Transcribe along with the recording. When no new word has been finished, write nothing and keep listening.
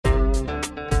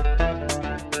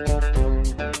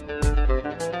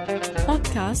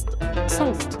بودكاست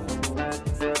صوت.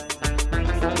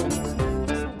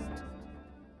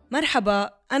 مرحبا،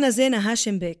 أنا زينة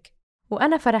هاشم بيك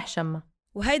وأنا فرح شمة،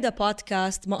 وهيدا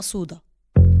بودكاست قصيدة.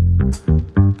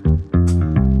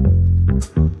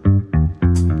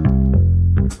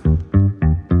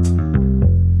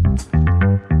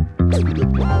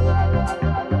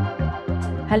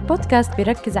 هالبودكاست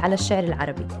بيركز على الشعر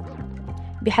العربي.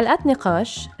 بحلقات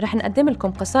نقاش رح نقدم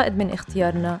لكم قصائد من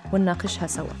اختيارنا ونناقشها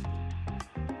سوا.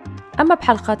 أما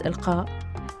بحلقات إلقاء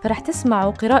فرح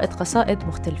تسمعوا قراءة قصائد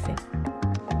مختلفة.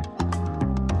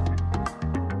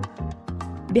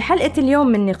 بحلقة اليوم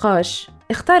من نقاش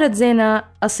اختارت زينة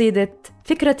قصيدة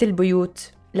فكرة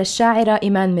البيوت للشاعرة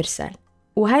إيمان مرسال،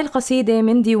 وهاي القصيدة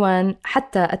من ديوان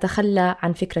حتى أتخلى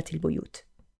عن فكرة البيوت.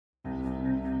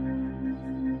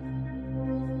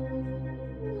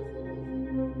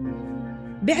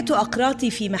 بعت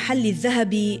أقراطي في محل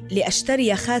الذهب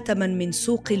لأشتري خاتماً من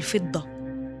سوق الفضة،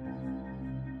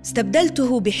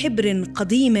 استبدلته بحبر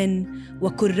قديم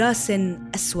وكراس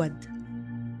أسود.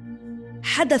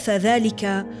 حدث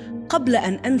ذلك قبل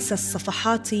أن أنسى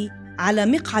الصفحات على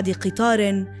مقعد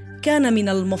قطار كان من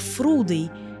المفروض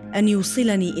أن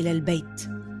يوصلني إلى البيت،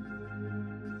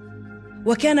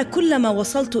 وكان كلما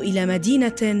وصلت إلى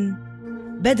مدينة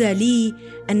بدا لي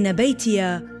أن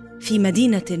بيتي في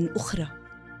مدينة أخرى.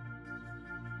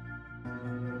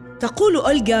 تقول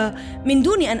أولغا من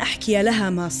دون أن أحكي لها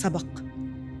ما سبق: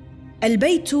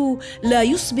 البيت لا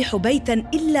يصبح بيتاً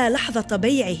إلا لحظة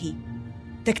بيعه،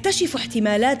 تكتشف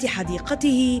احتمالات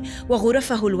حديقته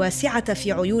وغرفه الواسعة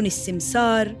في عيون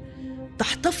السمسار،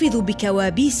 تحتفظ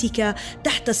بكوابيسك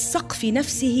تحت السقف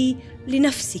نفسه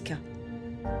لنفسك،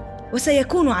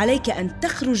 وسيكون عليك أن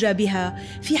تخرج بها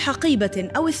في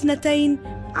حقيبة أو 2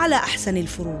 على أحسن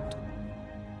الفروض.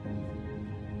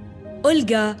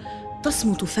 أولغا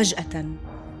تصمت فجأة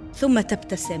ثم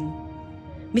تبتسم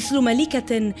مثل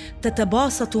ملكة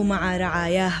تتباسط مع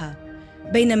رعاياها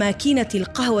بين ماكينة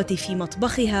القهوة في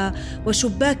مطبخها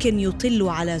وشباك يطل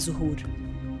على زهور.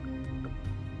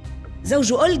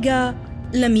 زوج أولغا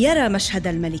لم يرى مشهد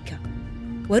الملكة،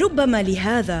 وربما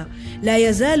لهذا لا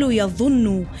يزال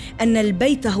يظن أن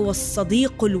البيت هو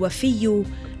الصديق الوفي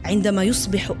عندما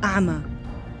يصبح أعمى.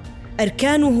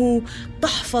 أركانه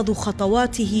تحفظ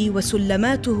خطواته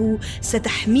وسلماته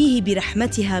ستحميه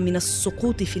برحمتها من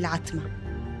السقوط في العتمة.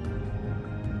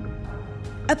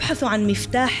 أبحث عن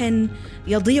مفتاح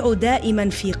يضيع دائماً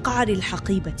في قعر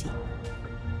الحقيبة،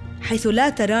 حيث لا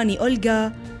تراني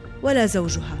أولغا ولا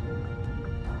زوجها،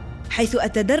 حيث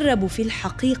أتدرب في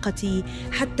الحقيقة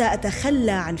حتى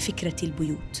أتخلى عن فكرة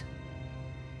البيوت.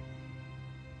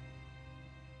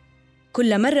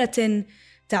 كل مرة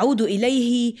تعود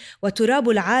إليه وتراب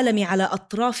العالم على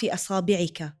أطراف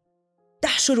أصابعك،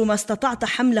 تحشر ما استطعت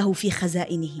حمله في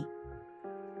خزائنه.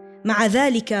 مع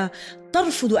ذلك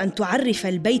ترفض أن تعرف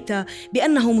البيت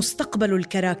بأنه مستقبل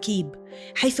الكراكيب،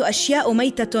 حيث أشياء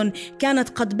ميتة كانت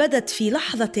قد بدت في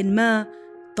لحظة ما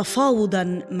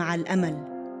تفاوضاً مع الأمل.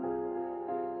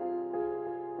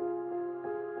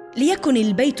 ليكن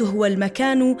البيت هو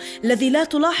المكان الذي لا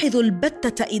تلاحظ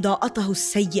البتة إضاءته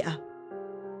السيئة،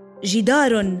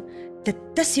 جدار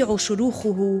تتسع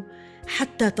شروخه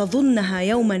حتى تظنها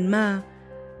يوماً ما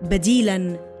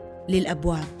بديلاً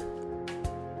للأبواب.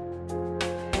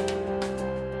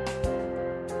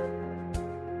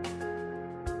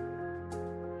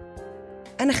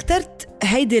 أنا اخترت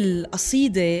هيدي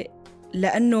القصيدة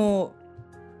لأنه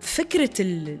فكرة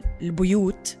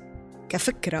البيوت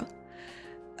كفكرة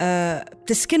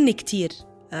بتسكنني كتير.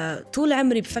 طول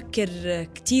عمري بفكر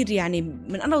كتير، يعني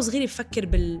من أنا وصغيرة بفكر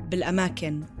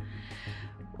بالأماكن،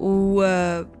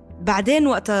 وبعدين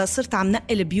وقتها صرت عم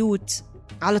نقل بيوت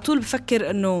على طول بفكر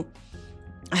إنه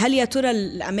هل يا ترى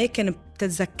الأماكن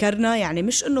بتتذكرنا؟ يعني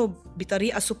مش إنه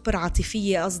بطريقة سوبر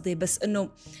عاطفية قصدي، بس إنه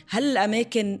هل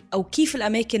الأماكن أو كيف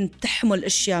الأماكن بتحمل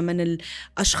أشياء من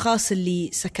الأشخاص اللي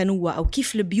سكنوها، أو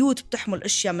كيف البيوت بتحمل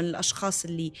أشياء من الأشخاص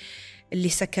اللي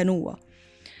سكنوها.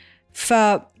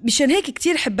 فمشان هيك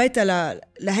كتير حبيتها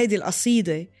لهيدي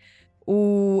القصيدة.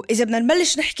 وإذا بدنا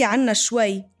نبلش نحكي عنها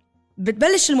شوي،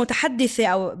 بتبلش المتحدثة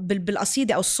أو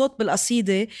بالقصيدة أو الصوت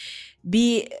بالقصيدة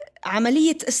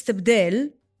بعملية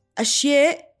استبدال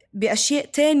أشياء بأشياء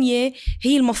تانية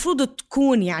هي المفروض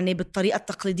تكون يعني بالطريقة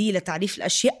التقليدية لتعريف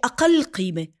الأشياء أقل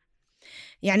قيمة.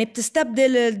 يعني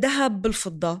بتستبدل الذهب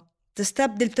بالفضة،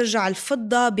 بترجع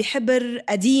الفضة بحبر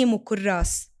قديم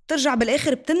وكراس، ترجع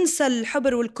بالآخر بتنسى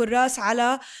الحبر والكراس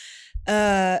على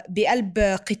بقلب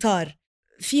قطار.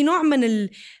 في نوع من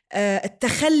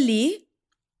التخلي.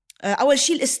 أول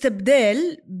شيء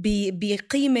الاستبدال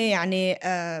بقيمة يعني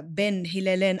بين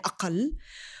هلالين أقل،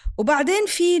 وبعدين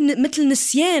في مثل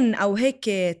نسيان أو هيك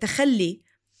تخلي.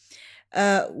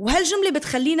 وهالجملة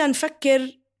بتخلينا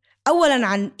نفكر أولاً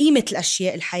عن قيمة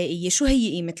الأشياء الحقيقية، شو هي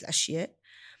قيمة الأشياء،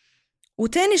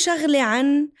 وتاني شغلة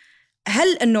عن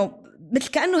هل إنه مثل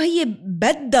كأنه هي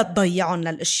بدها تضيعهم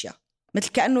للأشياء، مثل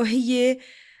كأنه هي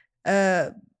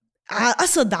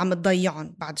قصد عم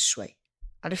تضيعهم بعد شوي.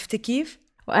 عرفت كيف؟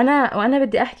 وأنا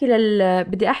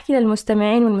بدي أحكي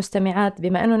للمستمعين والمستمعات،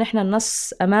 بما أنه نحن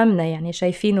النص أمامنا يعني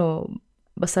شايفينه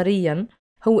بصرياً.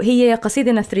 هي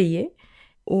قصيدة نثرية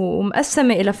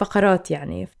ومقسمة إلى فقرات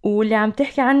يعني، واللي عم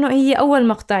تحكي عنه هي أول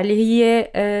مقطع اللي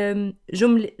هي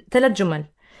 3 جمل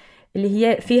اللي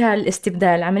هي فيها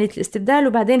الاستبدال، عملية الاستبدال،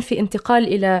 وبعدين في انتقال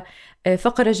إلى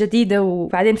فقرة جديدة،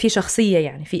 وبعدين في شخصية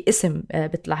يعني في اسم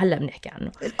بيطلع هلأ بنحكي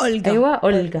عنه. أولغا. أيوة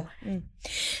أولغا.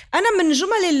 أنا من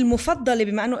جمل المفضلة،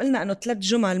 بما أنه قلنا أنه 3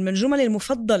 جمل، من جمل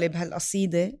المفضلة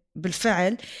بهالقصيدة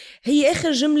بالفعل هي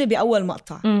آخر جملة بأول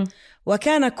مقطع.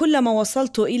 وكان كلما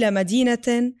وصلت إلى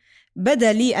مدينة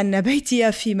بدا لي أن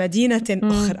بيتي في مدينة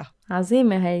أخرى.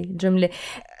 عظيمة هاي الجملة.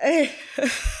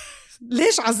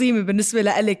 ليش عظيمة بالنسبة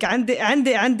لك؟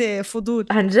 عندي فضول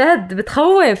عن جد.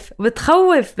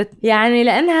 بتخوف يعني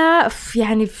لأنها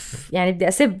يعني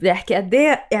بدي أحكي قد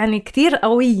ايه يعني كتير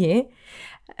قوية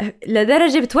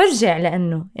لدرجة بتوجع،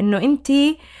 لأنه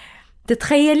أنتي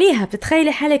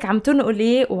بتتخيلي حالك عم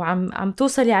تنقلي وعم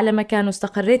توصلي على مكان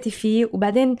واستقريتي فيه،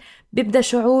 وبعدين بيبدأ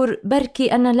شعور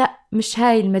بركي أنا لا مش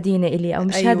هاي المدينة إلي أو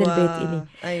مش أيوة. هذا البيت إلي.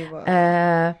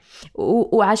 أيوة.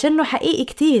 وعشانه حقيقي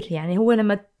كتير يعني. هو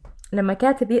لما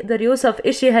كاتب يقدر يوصف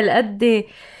إشي هالقد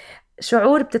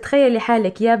شعور، بتتخيلي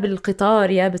حالك يا بالقطار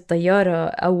يا بالطيارة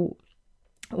أو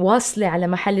واصلة على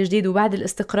محل جديد، وبعد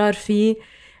الاستقرار فيه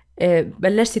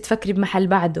بلشتي تفكري بمحل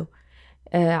بعده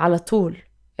على طول.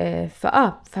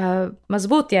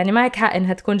 فمزبوط يعني، معك حق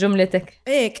إنها تكون جملتك.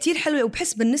 إيه كتير حلوة.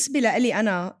 وبحس بالنسبة لي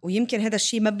أنا، ويمكن هذا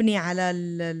الشيء مبني على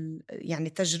يعني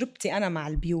تجربتي أنا مع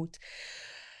البيوت،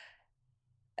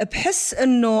 بحس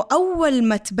إنه أول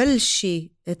ما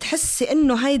تبلشي تحسي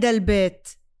إنه هيدا البيت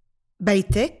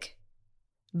بيتك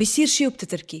بيصير شيء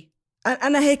وبتتركي.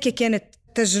 أنا هيك كانت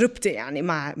تجربتي يعني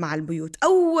مع البيوت.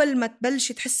 أول ما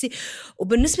تبلشي تحسي،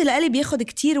 وبالنسبة لي بياخد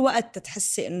كتير وقت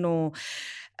تحسي إنه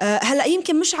هلأ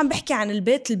يمكن مش عم بحكي عن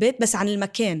البيت بس عن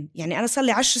المكان. يعني أنا صار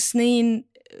لي 10 سنين،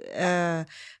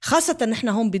 خاصة نحن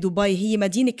هون بدبي، هي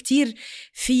مدينة كتير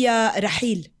فيها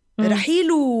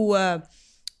رحيل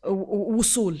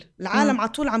ووصول. العالم على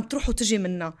طول عم تروح وتجي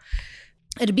منها.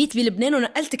 ربيت بلبنان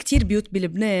ونقلت كتير بيوت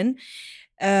بلبنان،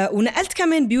 ونقلت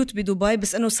كمان بيوت بدبي،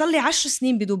 بس انه صار لي 10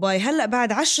 سنين بدبي. هلأ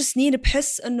بعد 10 سنين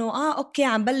بحس انه اوكي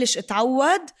عم بلش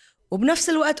اتعود، وبنفس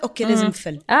الوقت اوكي لازم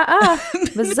افل.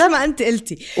 بالضبط ما انت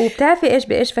قلتي. وبتعرفي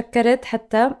بايش فكرت؟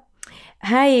 حتى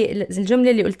هاي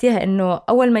الجملة اللي قلتيها انه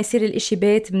اول ما يصير الاشي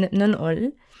بيت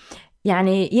بننقل،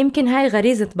 يعني يمكن هاي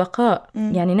غريزة بقاء.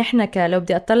 يعني نحن لو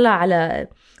بدي اطلع على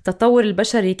تطور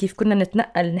البشري كيف كنا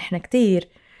نتنقل نحن كتير،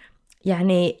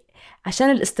 يعني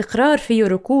عشان الاستقرار فيه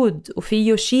ركود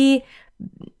وفيه شيء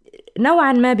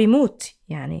نوعا ما بيموت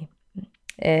يعني.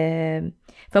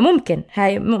 فممكن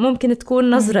هاي ممكن تكون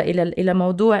نظرة إلى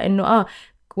موضوع إنه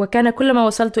وكان كلما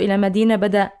وصلت إلى مدينة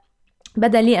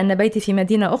بدأ لي أن بيتي في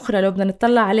مدينة أخرى. لو بدنا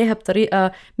نطلع عليها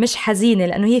بطريقة مش حزينة،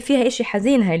 لأنه هي فيها إشي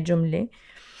حزين هاي الجملة،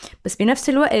 بس بنفس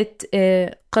الوقت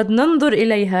قد ننظر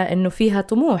إليها إنه فيها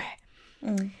طموح.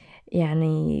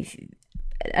 يعني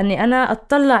أني أنا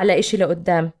أطلع لإشي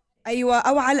لقدام. أيوة،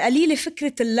 أو على القليلة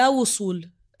فكرة اللا وصول،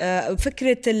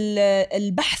 فكرة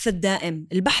البحث الدائم،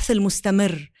 البحث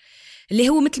المستمر، اللي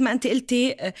هو مثل ما أنت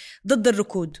قلتي ضد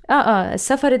الركود.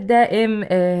 السفر الدائم،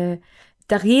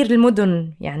 تغيير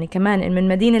المدن، يعني كمان من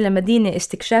مدينة لمدينة،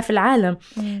 استكشاف العالم.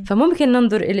 فممكن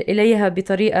ننظر إليها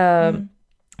بطريقة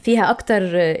فيها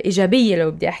أكتر إيجابية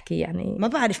لو بدي أحكي. يعني ما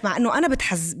بعرف، مع أنه أنا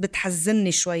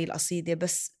بتحزنني شوي القصيدة،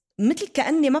 بس مثل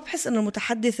كأني ما بحس أنه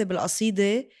المتحدثة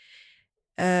بالقصيدة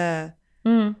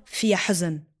فيها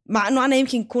حزن، مع أنه أنا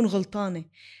يمكن أكون غلطانة،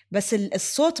 بس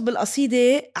الصوت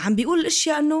بالقصيدة عم بيقول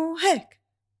الأشياء أنه هيك،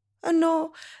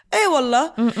 أنه إيه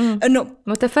والله أنه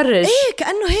متفرج، إيه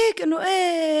كأنه هيك، أنه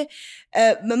إيه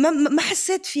ما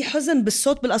حسيت في حزن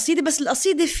بالصوت بالقصيدة، بس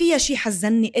القصيدة فيها شي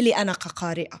حزنني إلي أنا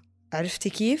كقارئة. عرفتي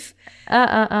كيف؟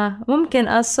 ممكن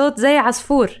الصوت زي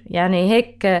عصفور، يعني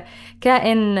هيك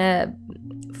كائن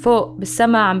فوق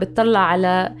بالسماء عم بتطلع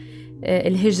على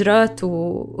الهجرات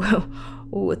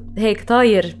وهيك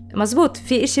طاير. مزبوط،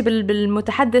 في إشي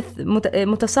بالمتحدث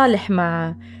متصالح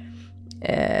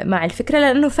مع الفكرة،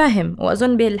 لأنه فاهم.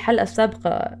 وأظن بالحلقة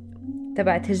السابقة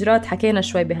تبعت هجرات حكينا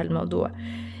شوي بهالموضوع.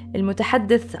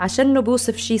 المتحدث عشانه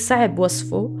بوصف شي صعب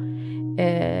وصفه،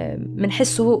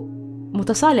 منحسه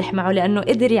متصالح معه، لأنه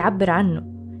قدر يعبر عنه.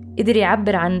 قدر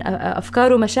يعبر عن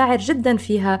أفكار ومشاعر جدا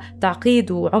فيها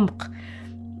تعقيد وعمق.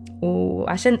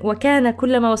 وكان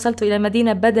كلما وصلت إلى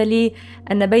مدينة بدا لي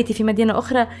أن بيتي في مدينة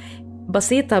أخرى،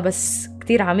 بسيطة بس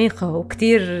كتير عميقة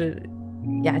وكتير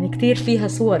يعني كتير فيها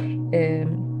صور.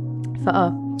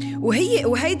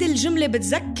 وهيدي الجملة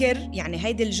بتذكر، يعني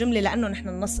هيدي الجملة لأنه نحن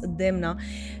النص قدامنا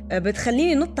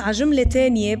بتخليني نط على جملة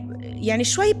تانية يعني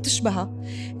شوي بتشبهها،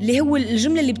 اللي هو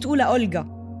الجملة اللي بتقولها أولغا،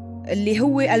 اللي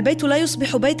هو البيت لا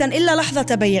يصبح بيتا إلا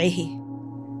لحظة بيعه.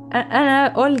 أنا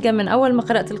أولغا من أول ما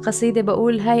قرأت القصيدة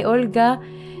بقول هاي أولغا.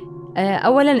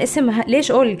 أولاً اسمها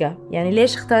ليش أولغا؟ يعني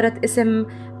ليش اختارت اسم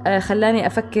خلاني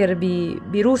أفكر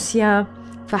بروسيا،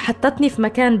 فحطتني في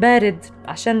مكان بارد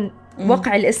عشان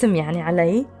وقع الاسم يعني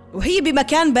علي. وهي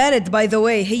بمكان بارد باي ذا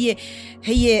واي.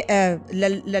 هي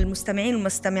للمستمعين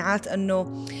والمستمعات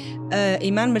انه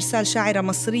ايمان مرسال شاعره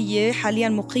مصريه حاليا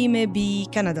مقيمه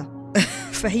بكندا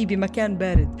فهي بمكان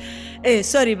بارد. ايه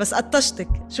سوري بس قطشتك،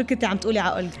 شو كنت عم تقولي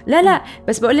على أولغا؟ لا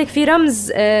بس بقولك في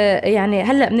رمز يعني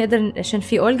هلا بنقدر عشان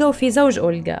في أولغا وفي زوج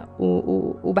أولغا،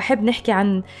 وبحب نحكي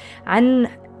عن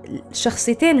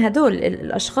الشخصيتين هدول،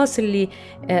 الأشخاص اللي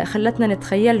خلتنا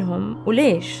نتخيلهم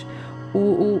وليش.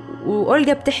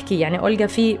 وأولغا بتحكي يعني أولغا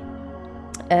في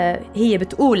هي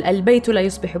بتقول البيت لا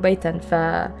يصبح بيتا،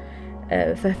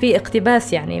 ففي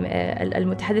اقتباس يعني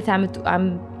المتحدثة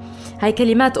عم هاي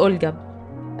كلمات أولغا.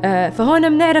 فهون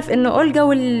بنعرف إنه أولغا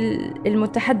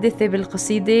والمتحدثة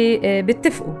بالقصيدة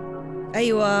بيتفقوا.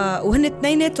 أيوة، وهن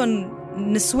اثنيناتهم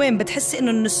نسوان. بتحسي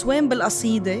إنه النسوان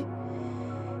بالقصيدة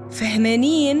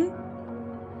فهمانين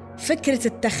فكرة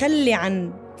التخلي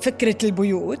عن فكرة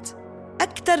البيوت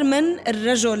أكتر من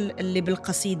الرجل اللي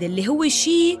بالقصيدة، اللي هو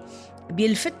شيء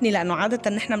بيلفتني، لأنه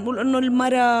عادة نحن بنقول إنه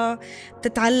المرأة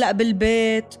بتتعلق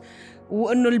بالبيت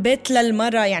وإنه البيت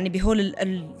للمرأة، يعني بهول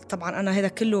طبعا أنا هذا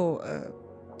كله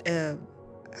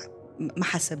ما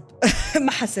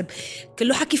حسب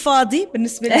كله حكي فاضي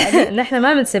بالنسبة لي. نحن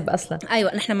ما بنسب أصلا.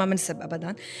 أيوة نحن ما بنسب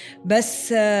أبدا،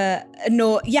 بس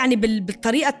إنه يعني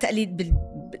بالطريقة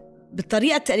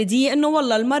التقليدية إنه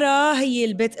والله المرأة هي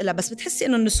البيت إلا. بس بتحسي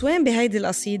إنه النسوان بهيدي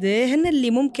القصيدة هن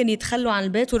اللي ممكن يتخلوا عن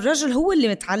البيت، والرجل هو اللي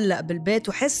متعلق بالبيت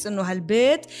وحس إنه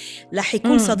هالبيت رح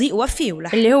يكون صديق وفي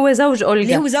اللي هو زوج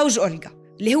أولغا،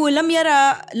 اللي هو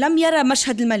لم يرى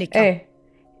مشهد الملكة. إيه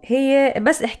هي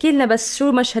بس احكي لنا بس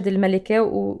شو مشهد الملكة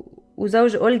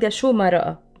وزوج أولغا شو ما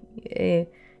رأى. إيه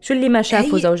شو اللي ما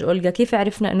شافه زوج أولغا؟ كيف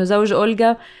عرفنا إنه زوج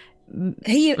أولغا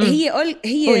هي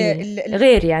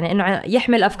غير، يعني إنه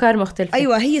يحمل أفكار مختلفة.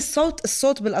 أيوة، هي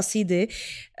الصوت بالقصيدة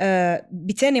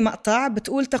بتاني مقطع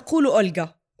بتقول تقول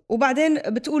أولغا، وبعدين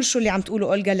بتقول شو اللي عم تقوله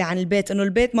أولغا اللي عن البيت، إنه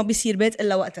البيت ما بيصير بيت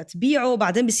إلا وقتها تبيعه،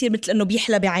 وبعدين بيصير مثل إنه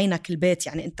بيحلى بعينك البيت،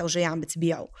 يعني أنت وجاي عم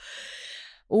بتبيعه،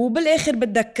 وبالآخر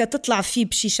بدك تطلع فيه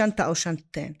بشي شنطة أو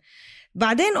شنطتين.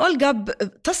 بعدين أولغا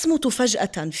تصمت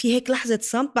فجأة، في هيك لحظة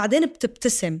صمت، بعدين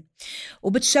بتبتسم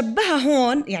وبتشبهها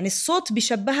هون، يعني الصوت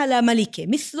بيشبهها لملكة،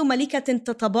 مثل ملكة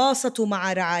تتباسط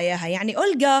مع رعاياها. يعني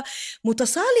أولغا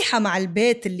متصالحة مع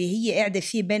البيت اللي هي قاعدة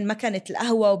فيه بين مكنة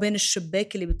القهوة وبين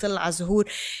الشباك اللي بيطلع زهور،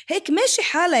 هيك ماشي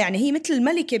حالها، يعني هي مثل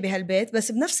الملكة بهالبيت،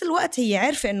 بس بنفس الوقت هي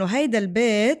عارفة إنه هيدا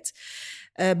البيت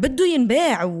بده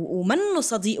ينباع ومنه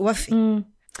صديق وفي.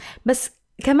 بس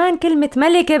كمان كلمة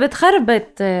ملكة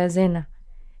بتخربط زينة،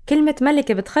 كلمة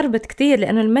ملكة بتخربط كتير،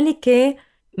 لأنه الملكة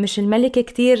مش الملكة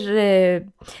كتير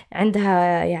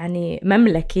عندها يعني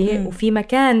مملكة وفي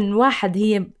مكان واحد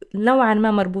هي نوعا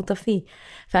ما مربوطة فيه.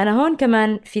 فأنا هون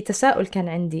كمان في تساؤل كان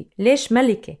عندي، ليش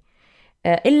ملكة؟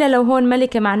 إلا لو هون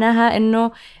ملكة معناها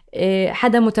إنه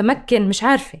حدا متمكن، مش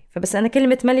عارفة. فبس أنا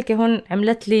كلمة ملكة هون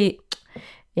عملت لي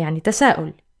يعني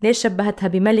تساؤل، ليش شبهتها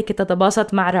بملكة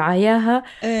تتباسط مع رعاياها؟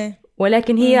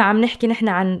 ولكن هي عم نحكي نحن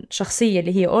عن شخصية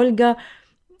اللي هي أولغا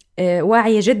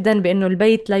واعية جدا بأنه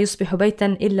البيت لا يصبح بيتا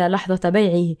إلا لحظة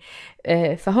بيعه.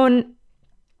 فهون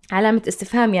علامة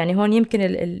استفهام، يعني هون يمكن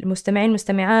المستمعين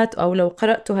مستمعات أو لو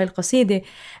قرأتوا هاي القصيدة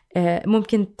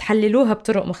ممكن تحللوها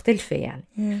بطرق مختلفة. يعني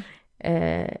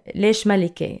ليش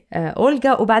ملكة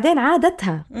أولغا؟ وبعدين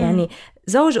عادتها، يعني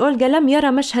زوج أولغا لم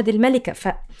يرى مشهد الملكة،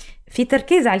 ففي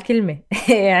تركيز على الكلمة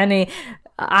يعني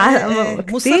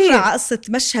مصرة على قصة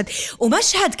مشهد،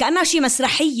 ومشهد كأنها شيء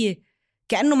مسرحية،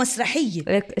 كأنه مسرحية.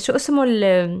 شو اسمه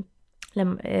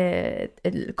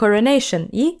الكورونيشن؟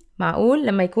 معقول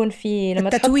لما يكون في لما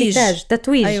التتويج.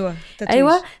 تتويج. أيوة تتويج.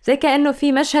 أيوة زي كأنه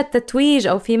في مشهد تتويج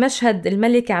أو في مشهد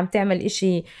الملكة عم تعمل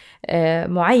إشي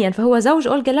معين، فهو زوج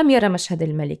أولغا لم يرى مشهد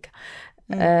الملكة،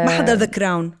 ما حضر ذا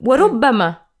كراون.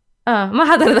 وربما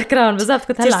ما حدا ذكران بالضبط.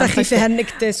 كنت هلا سخيفة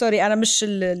هالنكتة، سوري أنا مش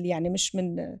يعني مش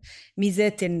من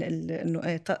ميزاتي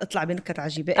إنه أطلع بنكت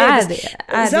عجيبة. عادي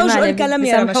زوج أولجا لم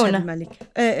يرى مشهد الملك.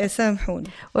 سامحوني.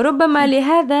 وربما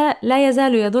لهذا لا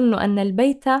يزال يظن أن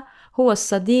البيت هو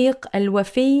الصديق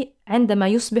الوفي عندما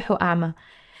يصبح أعمى.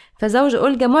 فزوج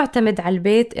أولجا معتمد على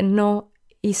البيت إنه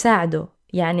يساعده،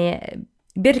 يعني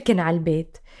بيركن على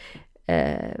البيت.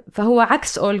 فهو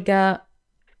عكس أولجا،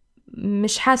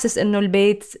 مش حاسس إنه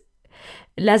البيت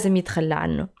لازم يتخلى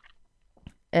عنه.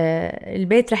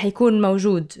 البيت رح يكون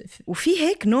موجود. وفي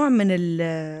هيك نوع من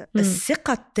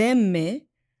الثقة التامة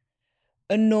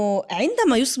إنه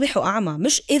عندما يصبح أعمى،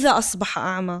 مش إذا أصبح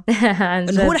أعمى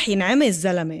إنه هو رح ينعمي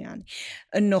الزلمة، يعني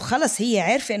إنه خلص هي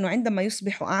عارفة إنه عندما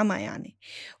يصبح أعمى يعني.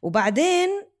 وبعدين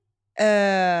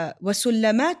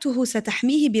وسلماته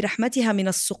ستحميه برحمتها من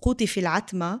السقوط في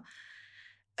العتمة.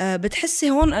 بتحسي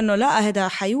هون إنه لا، هذا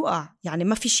حيوقع، يعني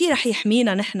ما في شيء رح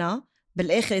يحمينا نحنا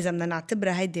بالآخر. إذا بدنا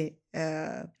نعتبرها هيدي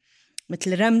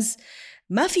مثل رمز،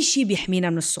 ما في شيء بيحمينا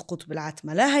من السقوط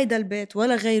بالعتمة، لا هيدا البيت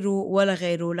ولا غيره ولا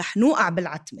غيره، رح نوقع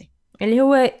بالعتمة اللي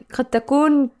هو قد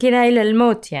تكون كناية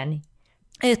للموت يعني.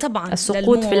 ايه طبعا،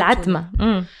 السقوط في العتمة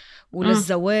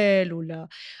وللزوال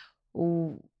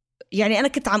يعني أنا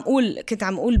كنت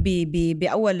عم أقول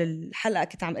بأول الحلقة،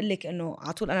 كنت عم أقول لك إنه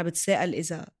عطول أنا بتساءل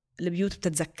إذا البيوت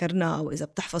بتتذكرنا أو إذا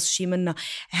بتحفظ شيء منها.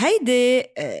 هيدي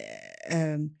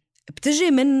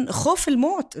بتجي من خوف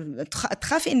الموت،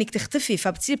 تخافي إنك تختفي،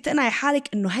 فبتصير بتقنعي حالك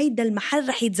إنه هيدا المحل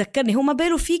رح يتذكرني. هو ما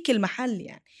باله فيك المحل،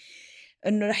 يعني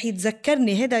إنه رح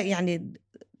يتذكرني، هيدا يعني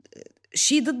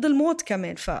شيء ضد الموت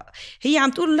كمان. فهي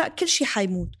عم تقول لا، كل شيء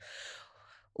حيموت.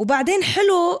 وبعدين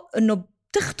حلو إنه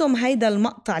بتختم هيدا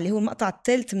المقطع اللي هو المقطع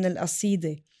الثالث من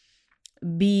القصيدة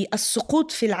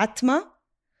بالسقوط في العتمة،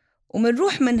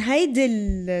 ومنروح من هيدي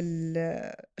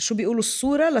شو بيقولوا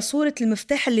الصورة لصورة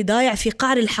المفتاح اللي ضايع في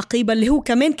قعر الحقيبة، اللي هو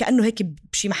كمان كأنه هيك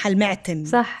بشي محل معتم،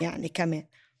 صح يعني كمان.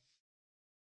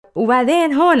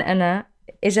 وبعدين هون أنا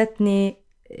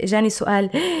إجاني سؤال،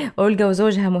 أولجا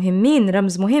وزوجها مهمين،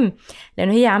 رمز مهم،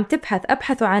 لأنه هي عم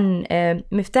أبحث عن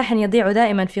مفتاح يضيع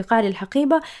دائما في قعر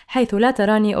الحقيبة حيث لا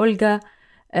تراني أولجا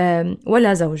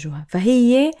ولا زوجها.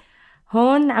 فهي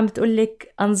هون عم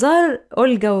تقولك أنظار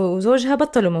أولجا وزوجها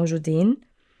بطلوا موجودين.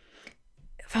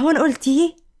 فهون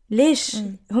قلتي ليش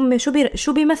هم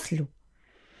شو بيمثلوا؟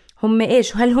 هم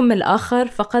إيش؟ هل هم الآخر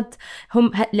فقط؟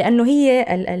 هم لأنه هي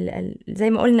زي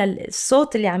ما قلنا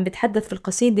الصوت اللي عم بتحدث في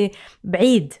القصيدة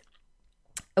بعيد،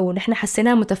 ونحن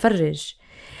حسيناه متفرج.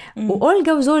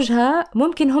 وأولجا وزوجها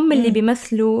ممكن هم اللي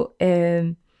بيمثلوا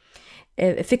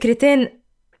فكرتين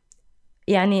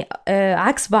يعني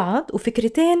عكس بعض،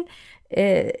 وفكرتين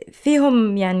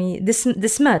فيهم يعني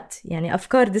دسمات، يعني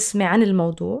أفكار دسمة عن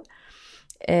الموضوع.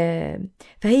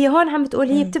 فهي هون عم بتقول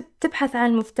هي بتبحث عن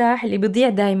المفتاح اللي بيضيع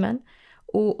دايما،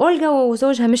 وأولجا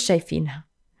وزوجها مش شايفينها.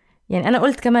 يعني أنا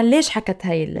قلت كمان ليش حكت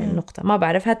هاي النقطة، ما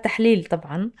بعرف، هذا التحليل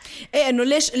طبعا. إيه إنه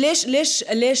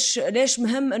ليش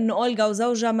مهم إنه أولجا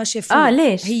وزوجها ما شافوه؟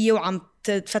 ليش هي وعم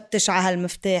تفتش على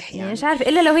هالمفتاح، يعني مش عارفة.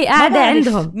 إلا لو هي قاعدة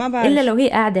عندهم، إلا لو هي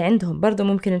قاعدة عندهم برضو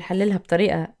ممكن نحللها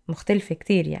بطريقة مختلفة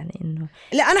كتير. يعني إنه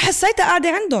لا، أنا حسيتها قاعدة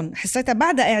عندهم، حسيتها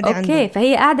بعدها قاعدة عندهم. أوكي،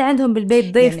 فهي قاعدة عندهم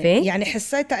بالبيت ضيفة، يعني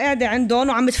حسيتها قاعدة عندهم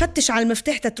وعم تفتش على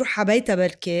المفتاح تروح على بيتها،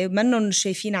 بركي منهم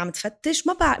شايفينها عم تفتش،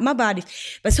 ما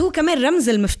بعرف. بس هو كمان رمز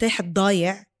المفتاح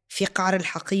الضايع في قعر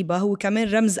الحقيبة هو كمان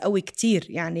رمز قوي كتير،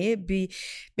 يعني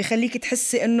بيخليك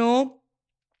تحسي إنه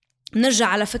نرجع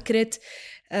على فكرة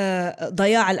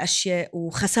ضياع الأشياء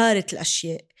وخسارة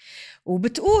الأشياء.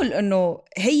 وبتقول إنه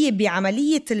هي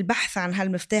بعملية البحث عن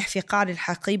هالمفتاح في قعر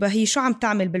الحقيبة هي شو عم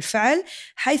تعمل بالفعل؟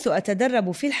 حيث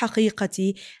أتدرب في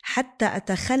الحقيقة حتى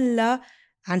أتخلى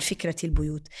عن فكرة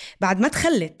البيوت. بعد ما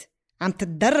تخلت عم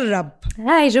تتدرب.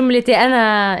 هاي جملتي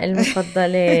أنا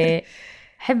المفضلة،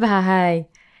 حبها هاي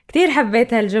كتير،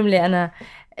 حبيت هالجملة أنا.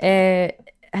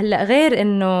 هلأ غير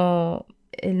إنه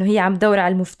هي عم تدور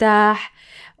على المفتاح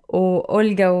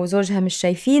وأولجا وزوجها مش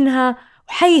شايفينها،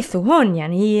 وحيث هون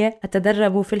يعني هي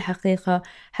أتدرب في الحقيقة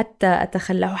حتى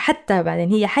أتخلى، وحتى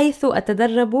بعدين هي حيث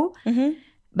أتدرب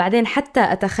بعدين حتى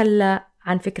أتخلى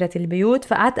عن فكرة البيوت.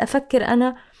 فقعدت أفكر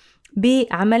أنا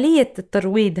بعملية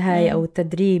الترويض هاي أو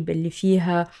التدريب اللي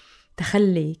فيها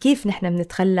تخلي، كيف نحن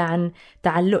بنتخلى عن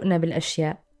تعلقنا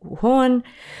بالأشياء. وهون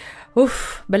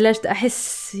بلشت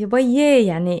أحس يبيه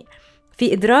يعني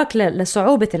في إدراك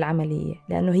لصعوبة العملية،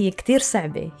 لأنه هي كتير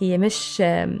صعبة. هي مش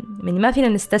يعني ما فينا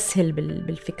نستسهل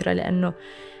بالفكرة، لأنه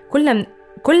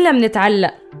كلنا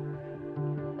بنتعلق.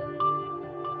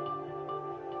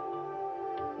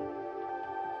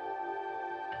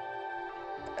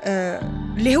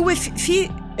 اللي هو في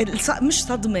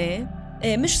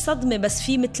مش صدمة بس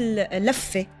في مثل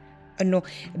لفة إنه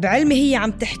بعلمي هي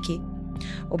عم تحكي،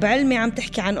 وبعلمي عم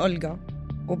تحكي عن أولغا،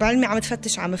 وبعلمي عم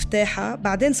تفتش عن مفتاحها،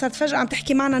 بعدين صارت فجأة عم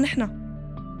تحكي معنا نحن.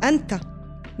 أنت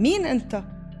مين أنت؟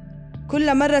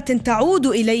 كل مرة تعود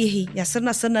إليه،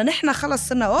 يعني صرنا نحن خلص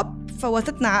صرنا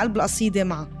فوتتنا على قلب القصيدة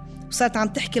معه، وصارت عم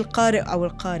تحكي القارئ أو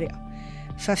القارئة.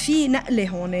 ففي نقلة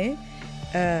هون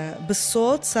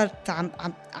بالصوت، صارت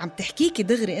عم تحكيكي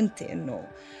دغري أنت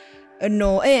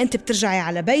إنه إيه، أنت بترجعي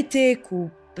على بيتك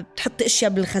وبتحطي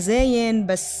أشياء بالخزاين،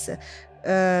 بس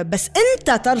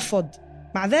أنت ترفض،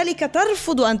 مع ذلك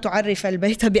ترفض أن تعرف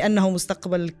البيت بأنه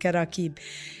مستقبل الكراكيب.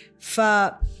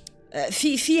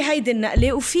 في هيدي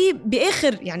النقلة. وفي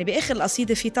بآخر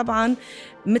القصيدة في طبعا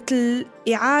مثل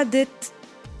إعادة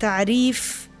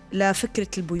تعريف لفكرة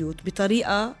البيوت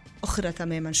بطريقة أخرى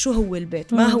تماما. شو هو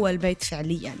البيت؟ ما هو البيت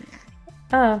فعليا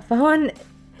يعني. فهون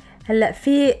هلأ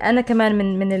في أنا كمان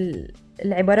من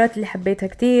العبارات اللي حبيتها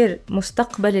كتير،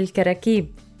 مستقبل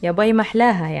الكراكيب. يا باي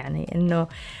محلاها، يعني إنه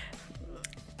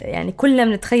يعني كلنا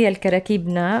بنتخيل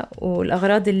كراكيبنا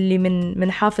والأغراض اللي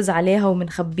منحافظ عليها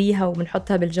ومنخبيها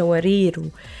ومنحطها بالجوارير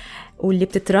واللي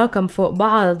بتتراكم فوق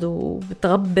بعض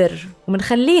وبتغبر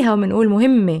ومنخليها ومنقول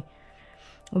مهمة،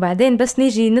 وبعدين بس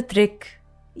نيجي نترك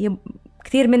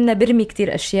كتير منا برمي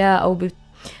كتير أشياء أو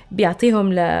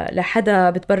بيعطيهم لحدا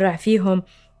بتبرع فيهم.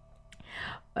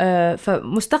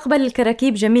 فمستقبل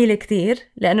الكراكيب جميل كتير،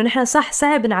 لأنه نحن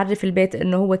صعب نعرف البيت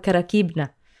إنه هو كراكيبنا،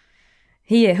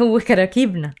 هو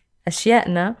كراكيبنا،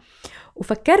 أشيائنا.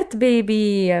 وفكرت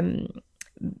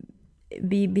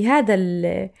بهذا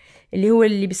اللي هو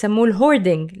اللي بيسموه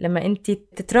الهوردينج، لما أنت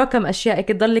تتراكم أشيائك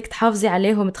تضلك تحافظي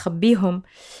عليهم تخبيهم،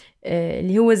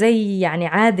 اللي هو زي يعني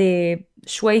عادة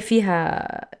شوي فيها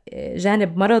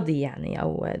جانب مرضي يعني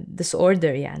أو disorder،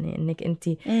 يعني إنك أنت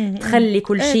تخلي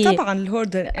كل شيء. طبعا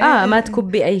الهوردر ما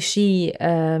تكبي أي شيء.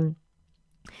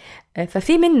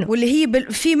 ففي منه، واللي هي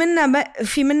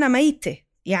في منا ميتة،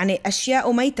 يعني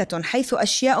أشياء ميتة، حيث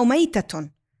أشياء ميتة،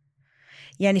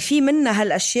 يعني في منا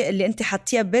هالأشياء اللي أنت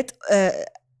حطيها ببيت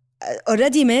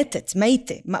already ماتت،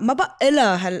 ميتة، ما بقى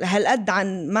لها هالقد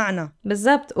عن معنى.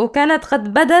 بالضبط. وكانت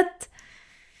قد بدت،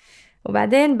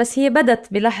 وبعدين بس هي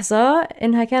بدت بلحظة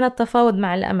إنها كانت تفاوض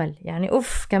مع الأمل. يعني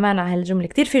كمان على هالجملة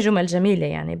كتير في جمل جميلة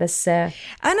يعني، بس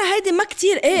أنا هيدي ما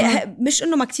كتير مش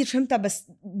إنه ما كتير فهمتها، بس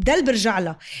بدل برجع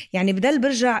لها، يعني بدل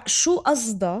برجع شو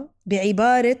قصده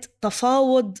بعبارة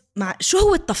تفاوض مع، شو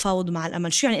هو التفاوض مع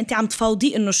الأمل؟ شو يعني أنت عم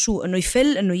تفاوضي؟ إنه شو؟ إنه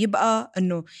يفل، إنه يبقى،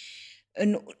 إنه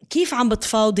كيف عم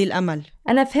بتفاوضي الأمل؟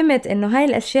 أنا فهمت إنه هاي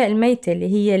الأشياء الميتة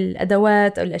اللي هي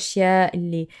الأدوات أو الأشياء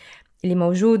اللي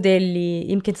موجودة،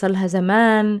 اللي يمكن صار لها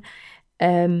زمان،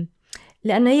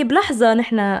 لأن هي بلحظة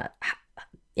نحن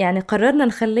يعني قررنا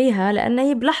نخليها، لأن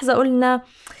هي بلحظة قلنا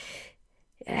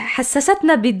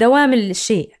حسستنا بدوام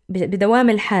الشيء، بدوام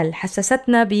الحال،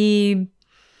 حسستنا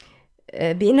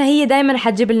بأنها هي دايما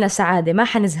حتجيب لنا سعادة، ما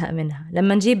حنزهق منها.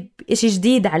 لما نجيب إشي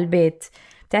جديد على البيت،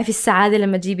 بتعرفي السعادة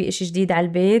لما تجيبي إشي جديد على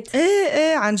البيت،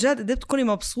 ايه عن جد قد بتكوني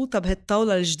مبسوطة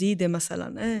بهالطاولة الجديدة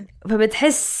مثلا.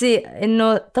 فبتحسي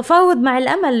إنه تفاوض مع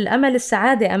الأمل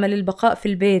السعادة، أمل البقاء في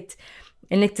البيت،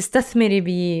 إنك تستثمري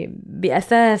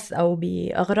بأثاث أو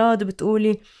بأغراض،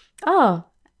 وبتقولي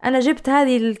أنا جبت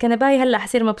هذه الكنباية هلأ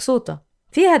حصير مبسوطة.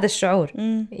 في هذا الشعور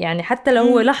يعني حتى لو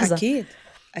هو لحظة.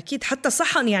 أكيد حتى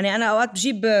صحن، يعني أنا أوقات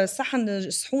بجيب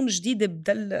صحون جديدة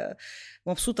بدل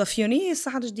مبسوطة فيوني،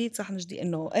 صحن جديد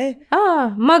إنه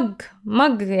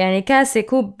مج يعني كاسة،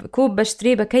 كوب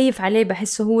بشتريه بكيف عليه،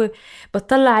 بحسه هو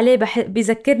بطلع عليه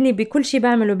بيذكرني بكل شيء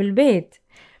بعمله بالبيت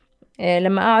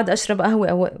لما أقعد أشرب قهوة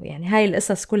أو يعني هاي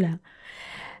القصص كلها.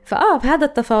 بهذا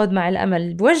التفاوض مع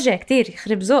الأمل بوجع كتير،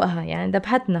 يخرب ذوقها يعني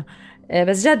دبحتنا.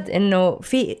 بس جد إنه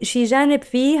في شي جانب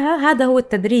فيها، هذا هو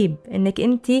التدريب، إنك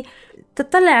أنتي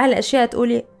تطلع على الأشياء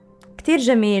تقولي كتير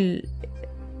جميل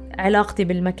علاقتي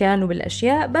بالمكان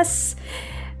وبالأشياء، بس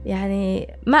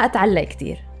يعني ما أتعلق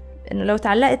كتير. إنه لو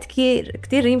تعلقت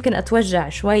كتير يمكن أتوجع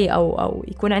شوي أو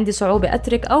يكون عندي صعوبة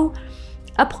أترك أو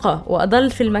أبقى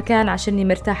وأضل في المكان عشاني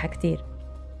مرتاحة كتير.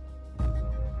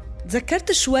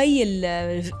 تذكرت شوي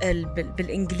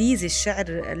بالإنجليزي الشعر،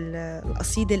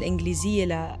 القصيدة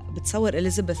الإنجليزية بتصور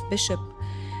إليزابيث بيشوب،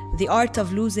 The art of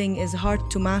losing is hard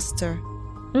to master.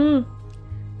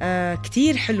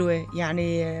 كتير حلوة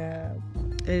يعني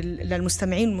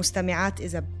للمستمعين والمستمعات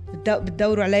إذا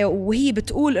بتدوروا عليها. وهي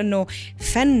بتقول إنه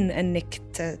فن إنك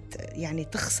يعني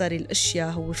تخسري الأشياء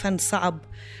هو فن صعب،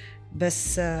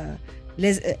 بس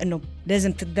إنه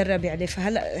لازم تتدربي عليه.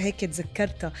 فهلأ هيك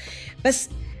تذكرتها. بس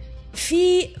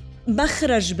في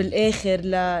مخرج بالآخر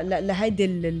لهيدي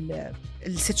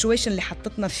السيتويشن اللي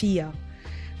حطتنا فيها،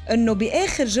 إنه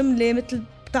بآخر جملة مثل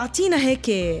بتعطينا هيك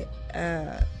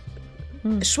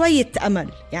شوية أمل.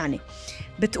 يعني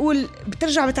بتقول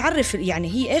بترجع بتعرف،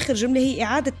 يعني هي آخر جملة هي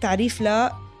إعادة تعريف ل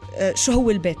شو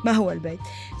هو البيت، ما هو البيت.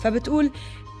 فبتقول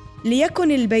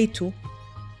ليكن البيت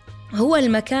هو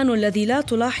المكان الذي لا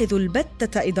تلاحظ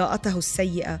البتة إضاءته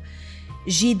السيئة،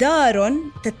 جدار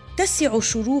تتسع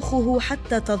شروخه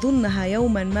حتى تظنها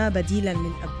يوما ما بديلا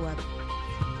للأبواب.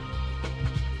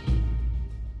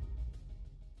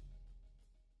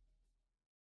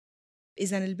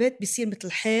 إذن البيت بيصير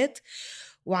مثل حيط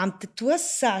وعم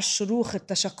تتوسع الشروخ،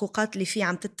 التشققات اللي فيه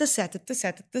عم تتسع تتسع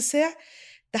تتسع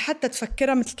حتى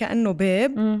تفكرها مثل كأنه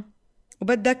باب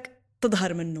وبدك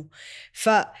تظهر منه.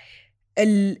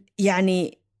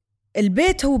 يعني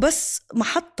البيت هو بس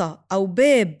محطة أو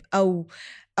باب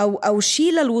أو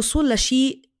شيء للوصول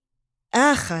لشيء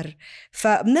آخر.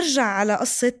 فبنرجع على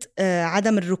قصة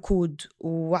عدم الركود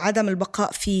وعدم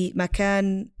البقاء في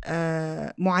مكان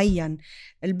معين.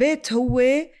 البيت هو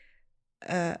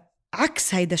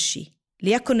عكس هيدا الشيء.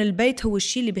 ليكن البيت هو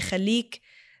الشيء اللي بيخليك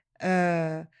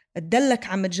تدلك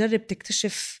عم تجرب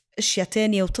تكتشف اشياء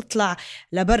تانية وتطلع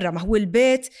لبرا. ما هو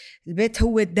البيت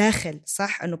هو الداخل،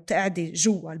 صح؟ انه بتقعدي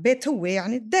جوا البيت، هو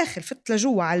يعني الداخل، فت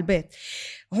لجوا على البيت.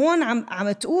 هون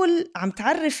عم تقول، عم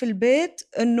تعرف البيت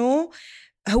انه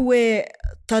هو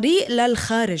طريق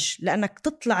للخارج لانك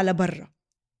تطلع لبرا.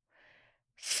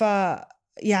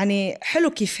 يعني حلو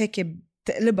كيف هيك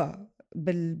بتقلبها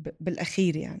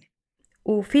بالاخير يعني.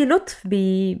 وفي لطف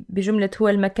بجملة هو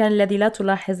المكان الذي لا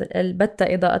تلاحظ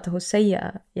البتة إضاءته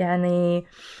السيئة، يعني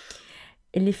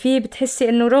اللي فيه بتحسي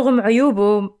إنه رغم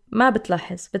عيوبه ما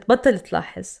بتلاحظ، بتبطل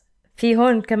تلاحظ. في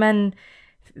هون كمان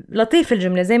لطيف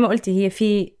الجملة زي ما قلتي، هي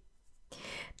في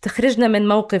تخرجنا من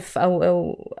موقف أو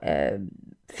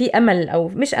في أمل، أو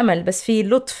مش أمل بس في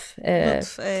لطف،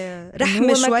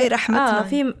 رحمة شوي، رحمتنا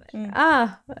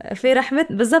في رحمة،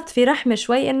 بالضبط، في رحمة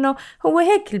شوي إنه هو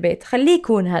هيك البيت، خليه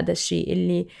يكون هذا الشيء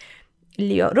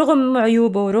اللي رغم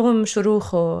عيوبه ورغم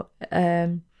شروخه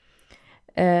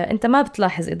أنت ما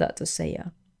بتلاحظ إضاءته السيئة.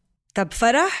 طب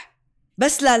فرح،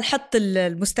 بس لنحط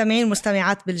المستمعين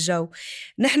والمستمعات بالجو،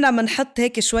 نحن منحط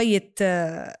هيك شوية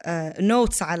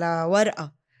نوتس على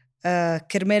ورقة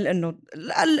كرمال انه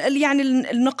يعني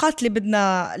النقاط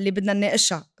اللي بدنا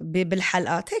نناقشها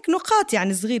بالحلقات، هيك نقاط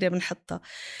يعني صغيرة بنحطها.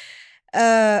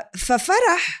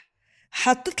 ففرح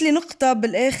حطت لي نقطة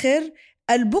بالآخر: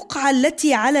 البقعة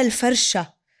التي على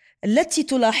الفرشة التي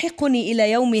تلاحقني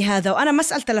إلى يومي هذا. وأنا ما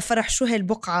سألت لفرح شو هي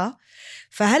البقعة،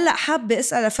 فهلأ حابة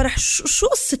أسأل لفرح شو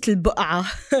قصة البقعة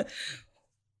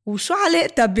وشو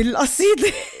علاقتها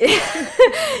بالقصيدة؟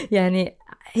 يعني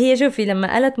هي شوفي،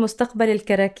 لما قالت مستقبل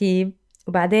الكراكيب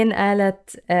وبعدين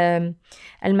قالت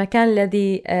المكان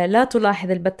الذي لا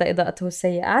تلاحظ البتة إضاءته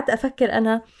السيئة، قعدت أفكر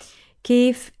أنا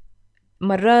كيف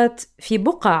مرات في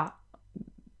بقع،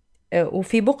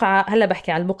 وفي بقعة، هلا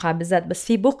بحكي عن البقعة بالذات، بس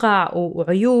في بقع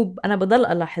وعيوب أنا بضل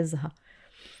ألاحظها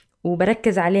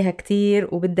وبركز عليها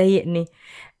كتير وبتضايقني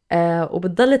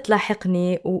وبتضل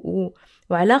تلاحقني،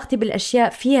 وعلاقتي بالأشياء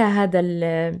فيها هذا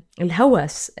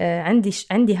الهوس.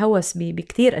 عندي هوس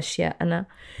بكتير أشياء أنا،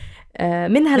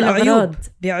 منها الأغراض،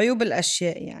 بعيوب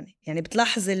الأشياء. يعني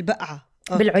بتلاحظ البقعة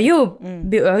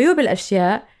بعيوب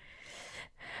الأشياء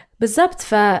بالضبط.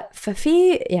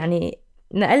 ففي يعني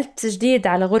نقلت جديد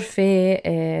على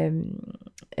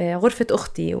غرفة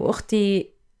أختي،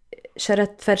 وأختي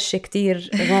شرت فرشة كتير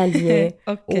غالية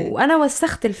وأنا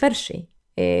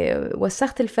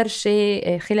وسخت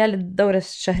الفرشة خلال الدورة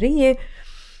الشهرية،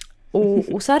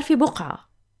 وصار في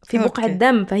بقعة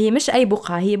دم. فهي مش أي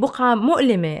بقعة، هي بقعة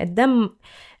مؤلمة.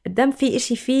 الدم في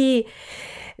إشي فيه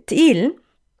تقيل.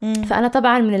 فأنا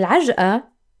طبعا من العجقة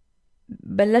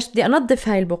بلشت بدي أنظف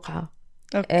هاي البقعة.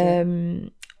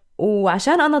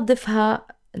 وعشان أنظفها،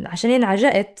 عشان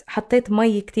انعجقت، حطيت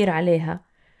مي كتير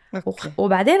عليها.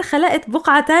 وبعدين خلقت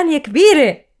بقعة تانية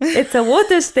كبيرة، it's a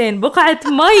water stain، بقعة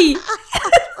مي.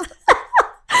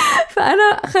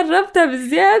 فأنا خربتها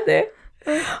بالزيادة.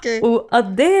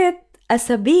 وقضيت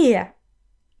أسابيع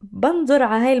بنظر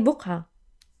على هاي البقعة،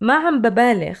 ما عم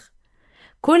ببالغ،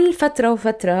 كل فترة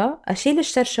وفترة أشيل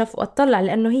الشرشف وأطلع،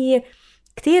 لأنه هي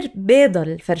كتير بيضة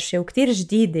الفرشة وكتير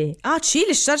جديدة. تشيل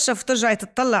الشرشف وترجعي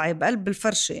تطلعي بقلب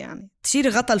الفرشة، يعني تشيل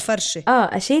غطا الفرشة.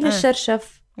 أشيل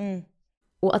الشرشف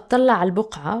وأطلع على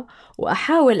البقعة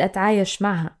وأحاول أتعايش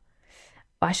معها.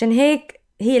 وعشان هيك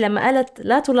هي لما قالت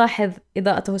لا تلاحظ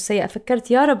إضاءته السيئة،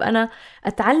 فكرت يا رب أنا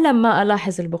أتعلم ما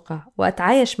ألاحظ البقع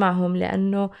وأتعايش معهم،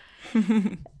 لأنه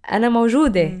أنا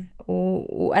موجودة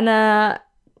وأنا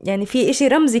يعني في إشي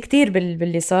رمزي كتير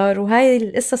باللي صار. وهاي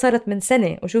القصة صارت من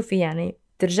سنة، وشوفي يعني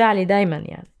ترجع لي دايما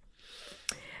يعني.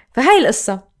 فهاي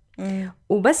القصة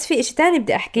وبس في إشي تاني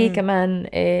بدي أحكيه كمان.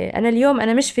 أنا اليوم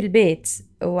أنا مش في البيت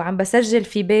وعم بسجل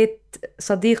في بيت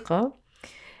صديقة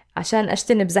عشان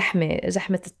أجتنب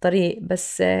زحمة الطريق،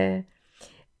 بس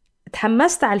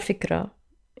تحمست على الفكرة.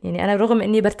 يعني أنا رغم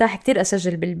أني برتاح كتير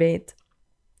أسجل بالبيت،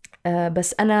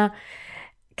 بس أنا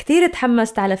كتير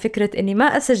تحمست على فكرة أني ما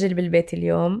أسجل بالبيت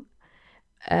اليوم،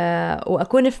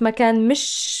 وأكون في مكان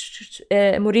مش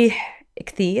مريح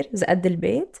كتير زي قد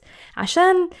البيت،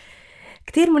 عشان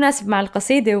كتير مناسب مع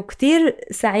القصيدة، وكتير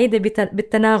سعيدة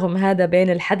بالتناغم هذا بين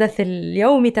الحدث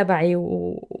اليومي تبعي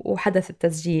وحدث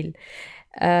التسجيل.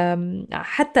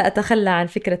 حتى أتخلى عن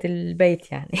فكرة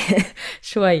البيت يعني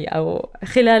شوي أو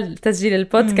خلال تسجيل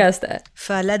البودكاست.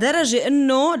 فلدرجة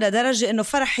إنه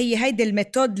فرح هي هيدا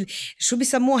الميثود، شو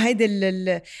بيسموها هيدا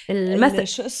الميثود،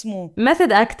 شو اسمه،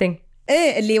 ميثود أكتينج،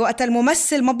 ايه اللي وقت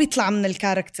الممثل ما بيطلع من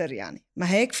الكاركتر يعني،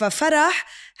 ما هيك؟ ففرح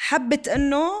حبت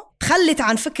انه تخلت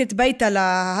عن فكرة بيتها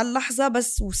لهاللحظة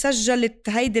بس، وسجلت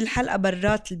هيدي الحلقة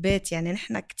برات البيت. يعني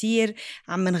نحن كتير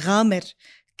عم نغامر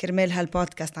كرمال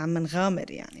هالبودكاست، عم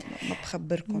نغامر يعني، ما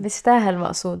بخبركم. بيستاهل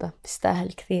مقصودة،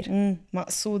 بيستاهل كثير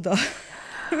مقصودة.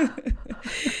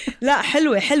 لا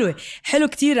حلو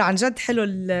كتير عن جد. حلو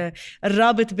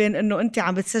الرابط بين انه انت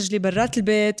عم بتسجلي برات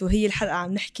البيت وهي الحلقة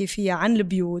عم نحكي فيها عن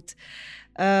البيوت.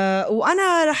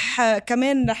 وانا رح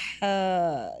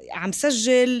عم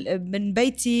سجل من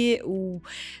بيتي،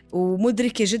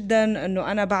 ومدركة جدا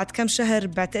انه انا بعد كم شهر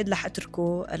بعتقد رح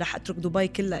اترك دبي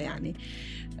كلها يعني.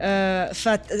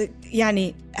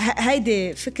 يعني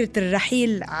هيدي فكرة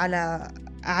الرحيل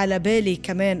على بالي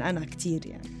كمان أنا كتير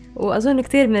يعني، وأظن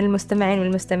كتير من المستمعين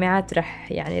والمستمعات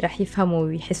رح يفهموا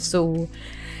ويحسوا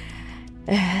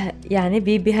يعني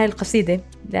بهاي القصيدة،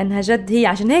 لأنها جد هي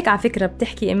عشان هيك على فكرة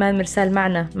بتحكي إيمان مرسال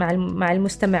معنا مع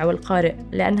المستمع والقارئ،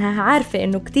 لأنها عارفة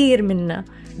إنه كتير منا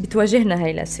بتواجهنا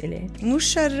هاي الأسئلة،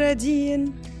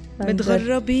 مشردين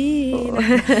متغربين.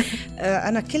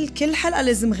 أنا كل حلقة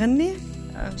لازم غني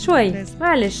شوي،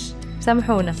 معلش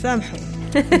سامحونا.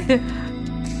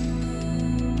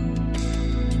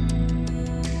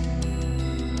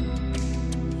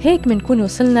 هيك منكون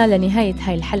وصلنا لنهاية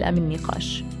هاي الحلقة من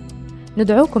نقاش.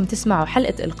 ندعوكم تسمعوا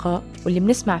حلقة إلقاء واللي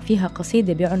بنسمع فيها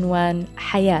قصيدة بعنوان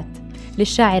حياة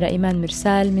للشاعرة إيمان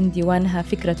مرسال من ديوانها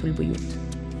فكرة البيوت.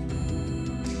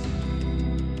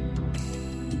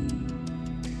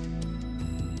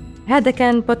 هذا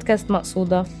كان بودكاست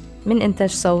مقصودة من إنتاج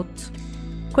صوت.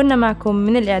 كنا معكم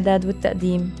من الإعداد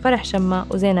والتقديم فرح شما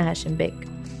وزينة هاشم بيك،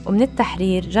 ومن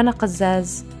التحرير جنى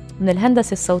قزاز، من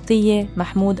الهندسة الصوتية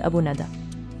محمود أبو ندى.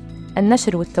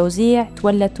 النشر والتوزيع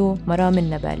تولته مرام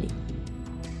النبالي.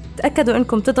 تأكدوا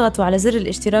أنكم تضغطوا على زر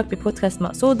الاشتراك ببودكاست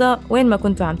مقصودة وين ما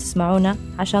كنتوا عم تسمعونا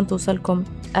عشان توصلكم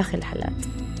آخر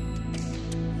الحلقات.